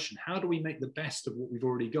the same question. How do we make the best of what we've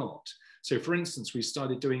already got? So for instance, we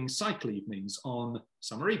started doing cycle evenings on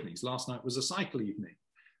summer evenings. Last night was a cycle evening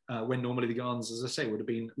when normally the gardens, as I say, would have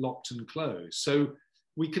been locked and closed. So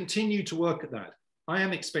we continue to work at that. I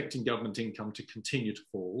am expecting government income to continue to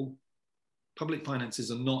fall. Public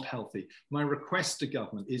finances are not healthy. My request to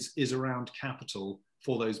government is around capital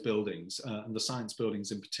for those buildings, and the science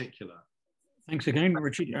buildings in particular. Thanks again,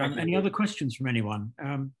 Richard. Any other questions from anyone?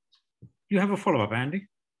 Do you have a follow-up, Andy?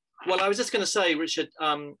 Well, I was just going to say, Richard,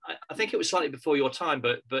 I think it was slightly before your time,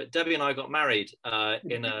 but Debbie and I got married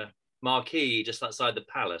in a marquee just outside the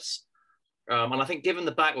palace. And I think given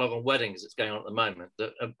the backlog on weddings that's going on at the moment,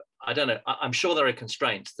 that I don't know, I'm sure there are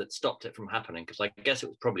constraints that stopped it from happening, because I guess it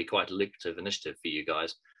was probably quite a lucrative initiative for you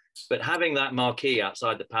guys. But having that marquee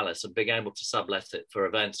outside the palace and being able to sublet it for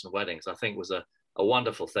events and weddings, I think was a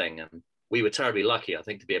wonderful thing. And we were terribly lucky, I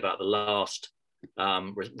think, to be about the last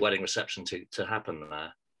wedding reception to happen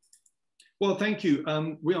there. Well, thank you.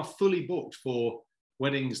 We are fully booked for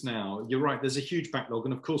weddings now. You're right, there's a huge backlog.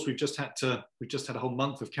 And of course, we've just had a whole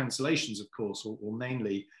month of cancellations, of course, or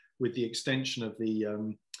mainly with the extension of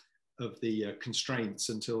the constraints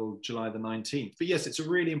until July the 19th. But yes, it's a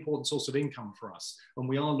really important source of income for us. And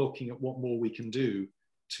we are looking at what more we can do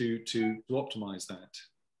to optimize that.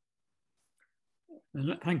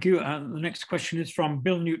 Thank you. The next question is from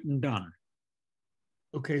Bill Newton-Dunn.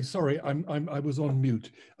 Okay, sorry, I was on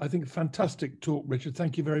mute. I think fantastic talk, Richard.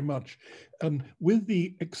 Thank you very much. With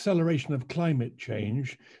the acceleration of climate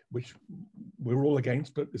change, which we're all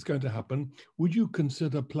against, but it's going to happen, would you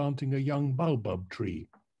consider planting a young baobab tree?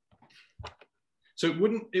 So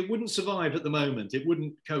it wouldn't survive at the moment. It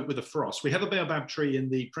wouldn't cope with the frost. We have a baobab tree in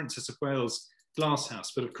the Princess of Wales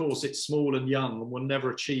glasshouse, but of course it's small and young and will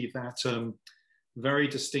never achieve that very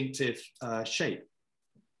distinctive shape.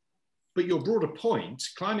 But your broader point,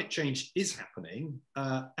 climate change is happening,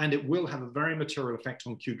 and it will have a very material effect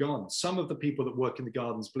on Kew Gardens. Some of the people that work in the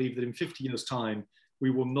gardens believe that in 50 years' time,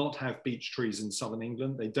 we will not have beech trees in southern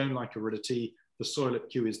England. They don't like aridity. The soil at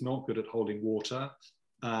Kew is not good at holding water.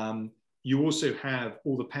 You also have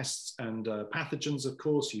all the pests and pathogens, of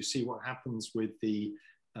course. You see what happens with the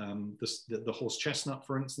horse chestnut,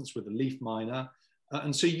 for instance, with the leaf miner.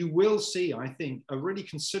 And so you will see, I think, a really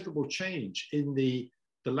considerable change in the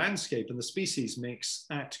landscape and the species mix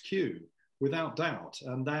at Kew, without doubt.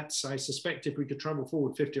 And that's, I suspect, if we could travel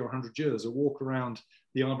forward 50 or 100 years, a walk around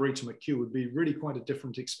the Arboretum at Kew would be really quite a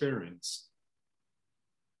different experience.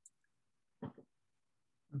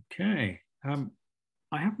 Okay.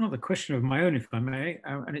 I have another question of my own, if I may,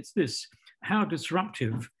 and it's this. How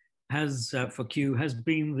disruptive for Kew has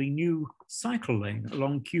been the new cycle lane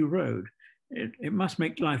along Kew Road? It must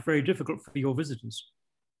make life very difficult for your visitors.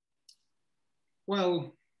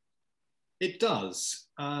 Well, it does.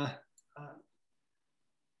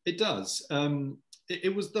 It does.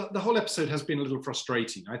 It was the whole episode has been a little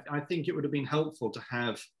frustrating. I think it would have been helpful to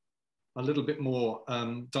have a little bit more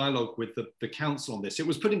dialogue with the council on this. It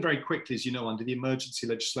was put in very quickly, as you know, under the emergency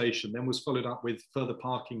legislation, then was followed up with further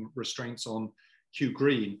parking restraints on Kew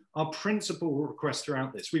Green. Our principal request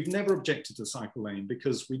throughout this, we've never objected to the cycle lane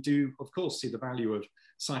because we do, of course, see the value of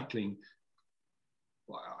cycling.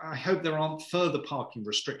 I hope there aren't further parking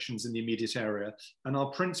restrictions in the immediate area. And our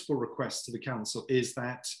principal request to the council is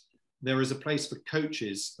that there is a place for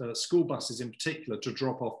coaches, school buses in particular, to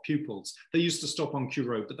drop off pupils. They used to stop on Kew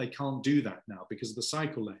Road, but they can't do that now because of the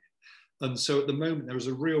cycle lane. And so at the moment, there is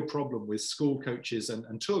a real problem with school coaches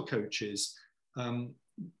and tour coaches.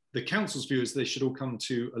 The council's view is they should all come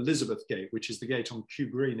to Elizabeth Gate, which is the gate on Kew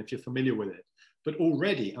Green, if you're familiar with it. But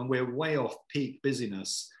already, and we're way off peak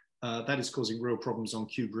busyness, that is causing real problems on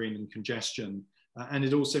Kew Green and congestion. And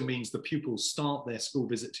it also means the pupils start their school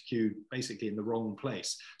visit to Kew basically in the wrong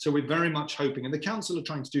place. So we're very much hoping, and the council are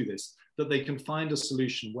trying to do this, that they can find a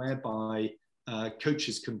solution whereby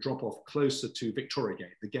coaches can drop off closer to Victoria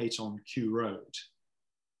Gate, the gate on Kew Road.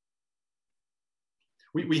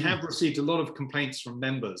 We have received a lot of complaints from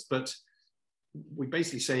members, but we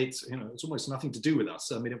basically say it's almost nothing to do with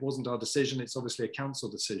us. I mean, it wasn't our decision. It's obviously a council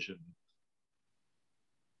decision.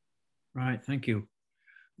 Right, thank you.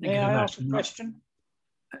 May I ask a question?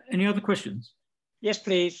 Any other questions? Yes,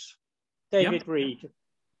 please. David Reed.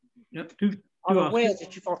 Yep. I'm aware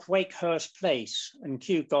that you've got Wakehurst Place and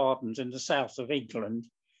Kew Gardens in the south of England.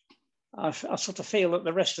 I sort of feel that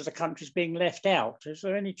the rest of the country is being left out. Is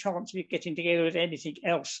there any chance of you getting together with anything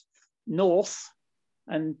else north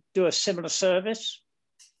and do a similar service?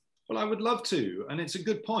 Well, I would love to, and it's a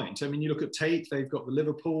good point. I mean, you look at Tate, they've got the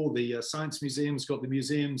Liverpool, the Science Museum's got the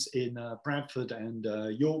museums in Bradford and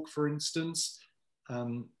York, for instance.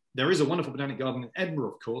 There is a wonderful botanic garden in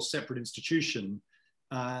Edinburgh, of course, separate institution.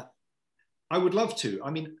 I would love to.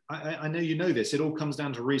 I mean, I know you know this, it all comes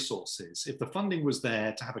down to resources. If the funding was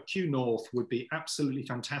there, to have a Kew North would be absolutely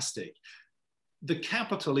fantastic. the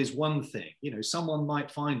capital is one thing. You know, someone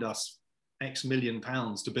might find us X million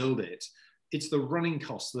pounds to build it. It's the running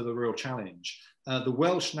costs that are the real challenge. The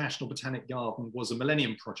Welsh National Botanic Garden was a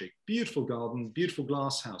millennium project. Beautiful garden, beautiful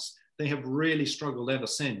glass house. They have really struggled ever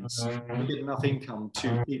since to get enough income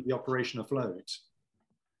to keep the operation afloat.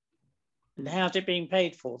 And how's it being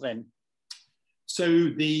paid for then? So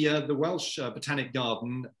the Welsh Botanic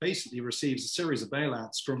Garden basically receives a series of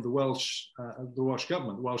bailouts from the Welsh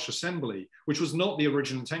government, the Welsh Assembly, which was not the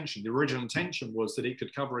original intention. The original intention was that it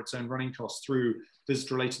could cover its own running costs through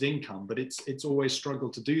visitor-related income, but it's always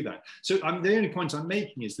struggled to do that. So the only point I'm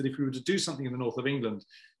making is that if we were to do something in the north of England,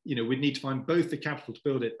 you know, we'd need to find both the capital to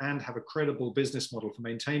build it and have a credible business model for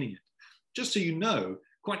maintaining it. Just so you know,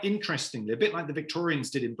 quite interestingly, a bit like the Victorians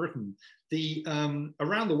did in Britain,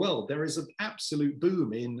 around the world, there is an absolute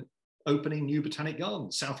boom in opening new botanic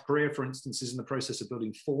gardens. South Korea, for instance, is in the process of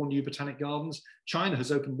building 4 new botanic gardens. China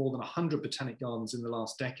has opened more than 100 botanic gardens in the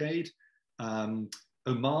last decade.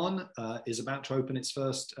 Oman is about to open its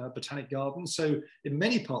first botanic garden. So in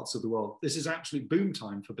many parts of the world, this is absolute boom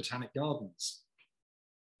time for botanic gardens.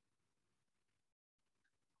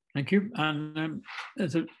 Thank you. And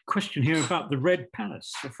there's a question here about the Red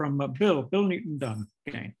Palace from Bill Newton-Dunn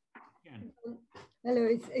again. Hello,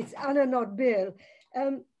 it's Anna, not Bill.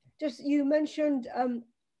 Just you mentioned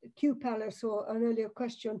Kew Palace or an earlier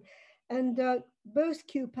question, and both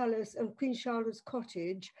Kew Palace and Queen Charlotte's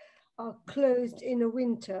Cottage are closed in the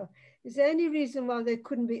winter. Is there any reason why they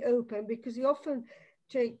couldn't be open? Because you often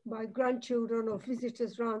take my grandchildren or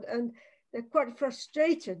visitors around and they're quite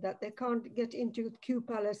frustrated that they can't get into Kew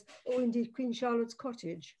Palace or indeed Queen Charlotte's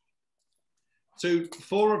Cottage. So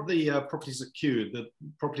 4 of the properties at Kew, the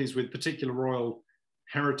properties with particular royal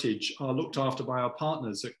heritage, are looked after by our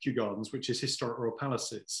partners at Kew Gardens, which is Historic Royal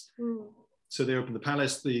Palaces. Mm. So they open the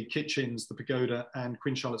palace, the kitchens, the pagoda, and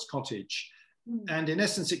Queen Charlotte's Cottage. Mm. And in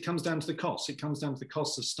essence, it comes down to the cost. It comes down to the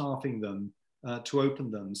cost of staffing them to open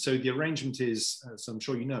them. So the arrangement is, as I'm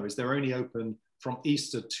sure you know, is they're only open from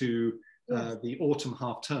Easter to the autumn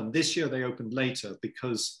half term. This year they opened later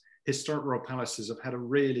because Historic Royal Palaces have had a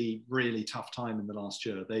really, really tough time in the last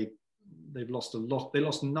year. They've lost a lot. They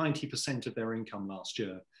lost 90% of their income last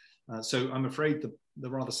year. So I'm afraid the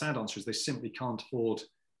rather sad answer is they simply can't afford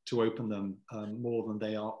to open them more than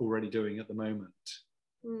they are already doing at the moment.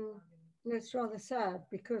 Mm. It's rather sad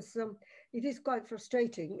because it is quite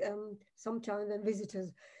frustrating sometimes when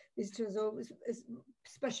visitors or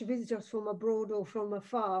especially visitors from abroad or from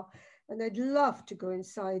afar, and they'd love to go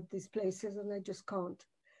inside these places and they just can't.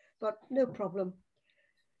 But no problem.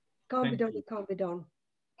 Can't be done, it can't be done.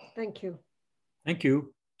 Thank you. Thank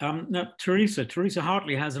you. Now, Teresa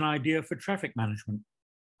Hartley has an idea for traffic management.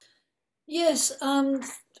 Yes,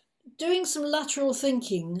 doing some lateral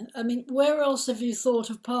thinking. I mean, where else have you thought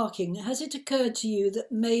of parking? Has it occurred to you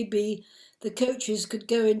that maybe the coaches could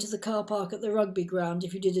go into the car park at the rugby ground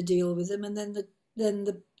if you did a deal with them, and then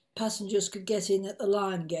the passengers could get in at the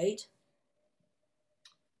Lion Gate?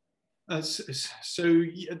 There's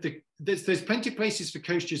plenty of places for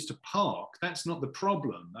coaches to park. That's not the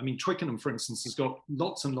problem. I mean, Twickenham, for instance, has got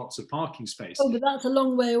lots and lots of parking space. Oh, but that's a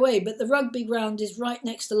long way away. But the rugby ground is right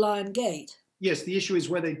next to Lion Gate. Yes, the issue is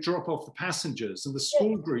where they drop off the passengers, and the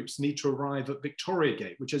school groups need to arrive at Victoria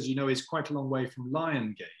Gate, which, as you know, is quite a long way from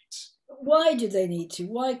Lion Gate. Why do they need to?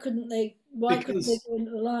 Why couldn't they go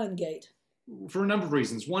into the Lion Gate? For a number of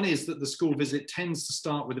reasons. One is that the school visit tends to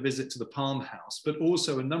start with a visit to the Palm House, but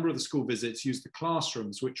also a number of the school visits use the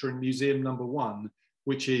classrooms, which are in Museum Number 1,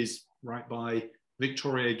 which is right by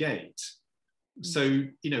Victoria Gate. So,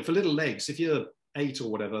 you know, for little legs, if you're 8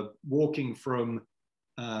 or whatever, walking from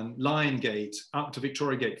Lion Gate up to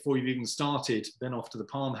Victoria Gate before you've even started, then off to the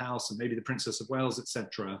Palm House and maybe the Princess of Wales,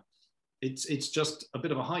 etc., it's just a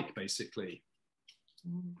bit of a hike, basically.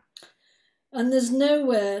 And there's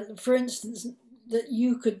nowhere, for instance, that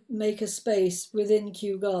you could make a space within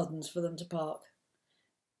Kew Gardens for them to park,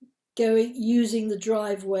 using the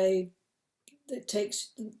driveway that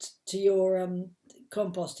takes to your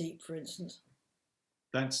compost heap, for instance.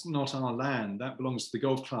 That's not our land. That belongs to the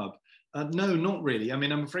golf club. No, not really. I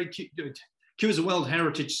mean, I'm afraid Kew is a World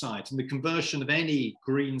Heritage Site, and the conversion of any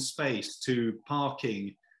green space to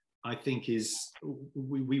parking, I think,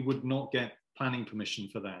 we would not get planning permission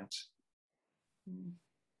for that.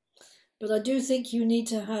 But I do think you need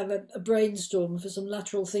to have a brainstorm for some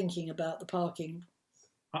lateral thinking about the parking.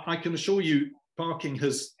 I can assure you parking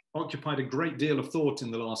has occupied a great deal of thought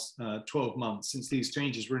in the last 12 months since these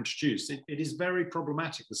changes were introduced. It is very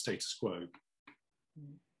problematic, the status quo.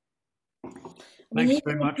 Thanks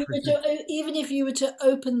very much. Even if you were to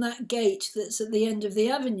open that gate that's at the end of the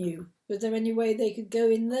avenue, was there any way they could go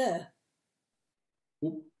in there?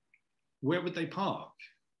 well, where would they park?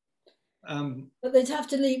 But they'd have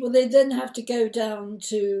to leave. Well, they'd then have to go down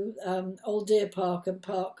to Old Deer Park and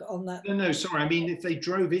park on that. No, sorry. I mean, if they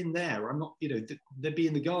drove in there, I'm not. They'd be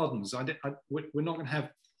in the gardens. We're not going to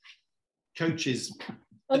have coaches.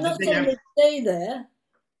 I'm not saying they'd stay there,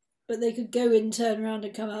 but they could go in, turn around,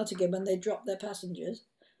 and come out again when they drop their passengers.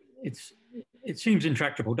 It seems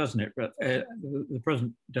intractable, doesn't it? But the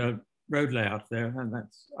present road layout there, and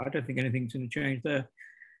I don't think anything's going to change there.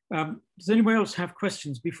 Does anyone else have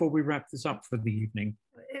questions before we wrap this up for the evening?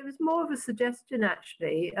 It was more of a suggestion,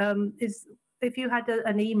 actually. Is if you had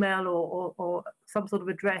an email or some sort of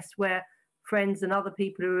address where friends and other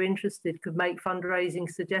people who are interested could make fundraising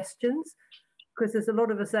suggestions, because there's a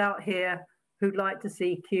lot of us out here who'd like to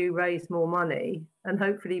see Kew raise more money, and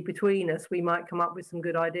hopefully between us we might come up with some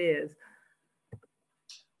good ideas.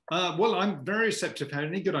 Well, I'm very receptive to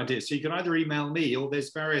any good ideas. So you can either email me, or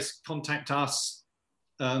there's various contact us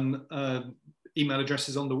email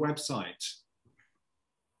addresses on the website.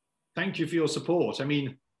 Thank you for your support. I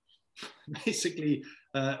mean, basically,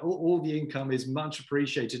 all the income is much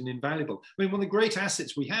appreciated and invaluable. I mean, one of the great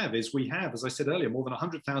assets we have is as I said earlier, more than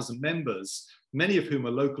 100,000 members, many of whom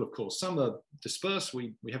are local, of course. Some are dispersed.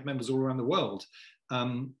 We have members all around the world.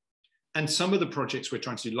 And some of the projects we're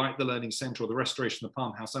trying to do, like the Learning Centre or the restoration of the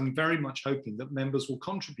Palm House, I'm very much hoping that members will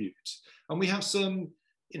contribute. And we have some,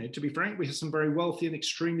 to be frank, we have some very wealthy and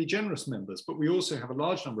extremely generous members, but we also have a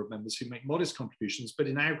large number of members who make modest contributions, but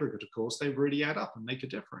in aggregate, of course, they really add up and make a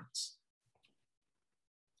difference.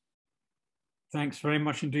 Thanks very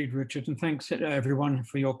much indeed, Richard, and thanks everyone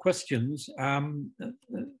for your questions.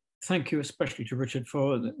 Thank you especially to Richard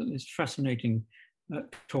for this fascinating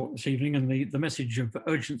talk this evening, and the message of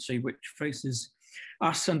urgency which faces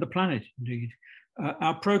us and the planet, indeed.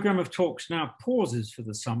 Our programme of talks now pauses for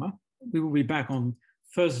the summer. We will be back on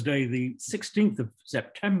Thursday, the 16th of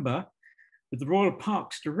September, with the Royal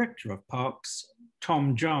Parks Director of Parks,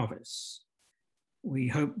 Tom Jarvis. We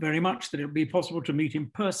hope very much that it'll be possible to meet in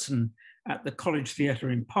person at the College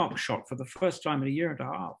Theatre in Parkshot for the first time in a year and a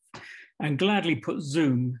half, and gladly put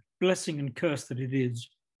Zoom, blessing and curse that it is,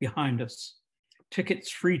 behind us.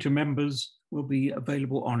 Tickets free to members will be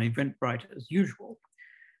available on Eventbrite as usual.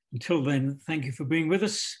 Until then, thank you for being with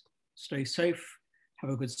us. Stay safe, have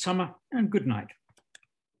a good summer, and good night.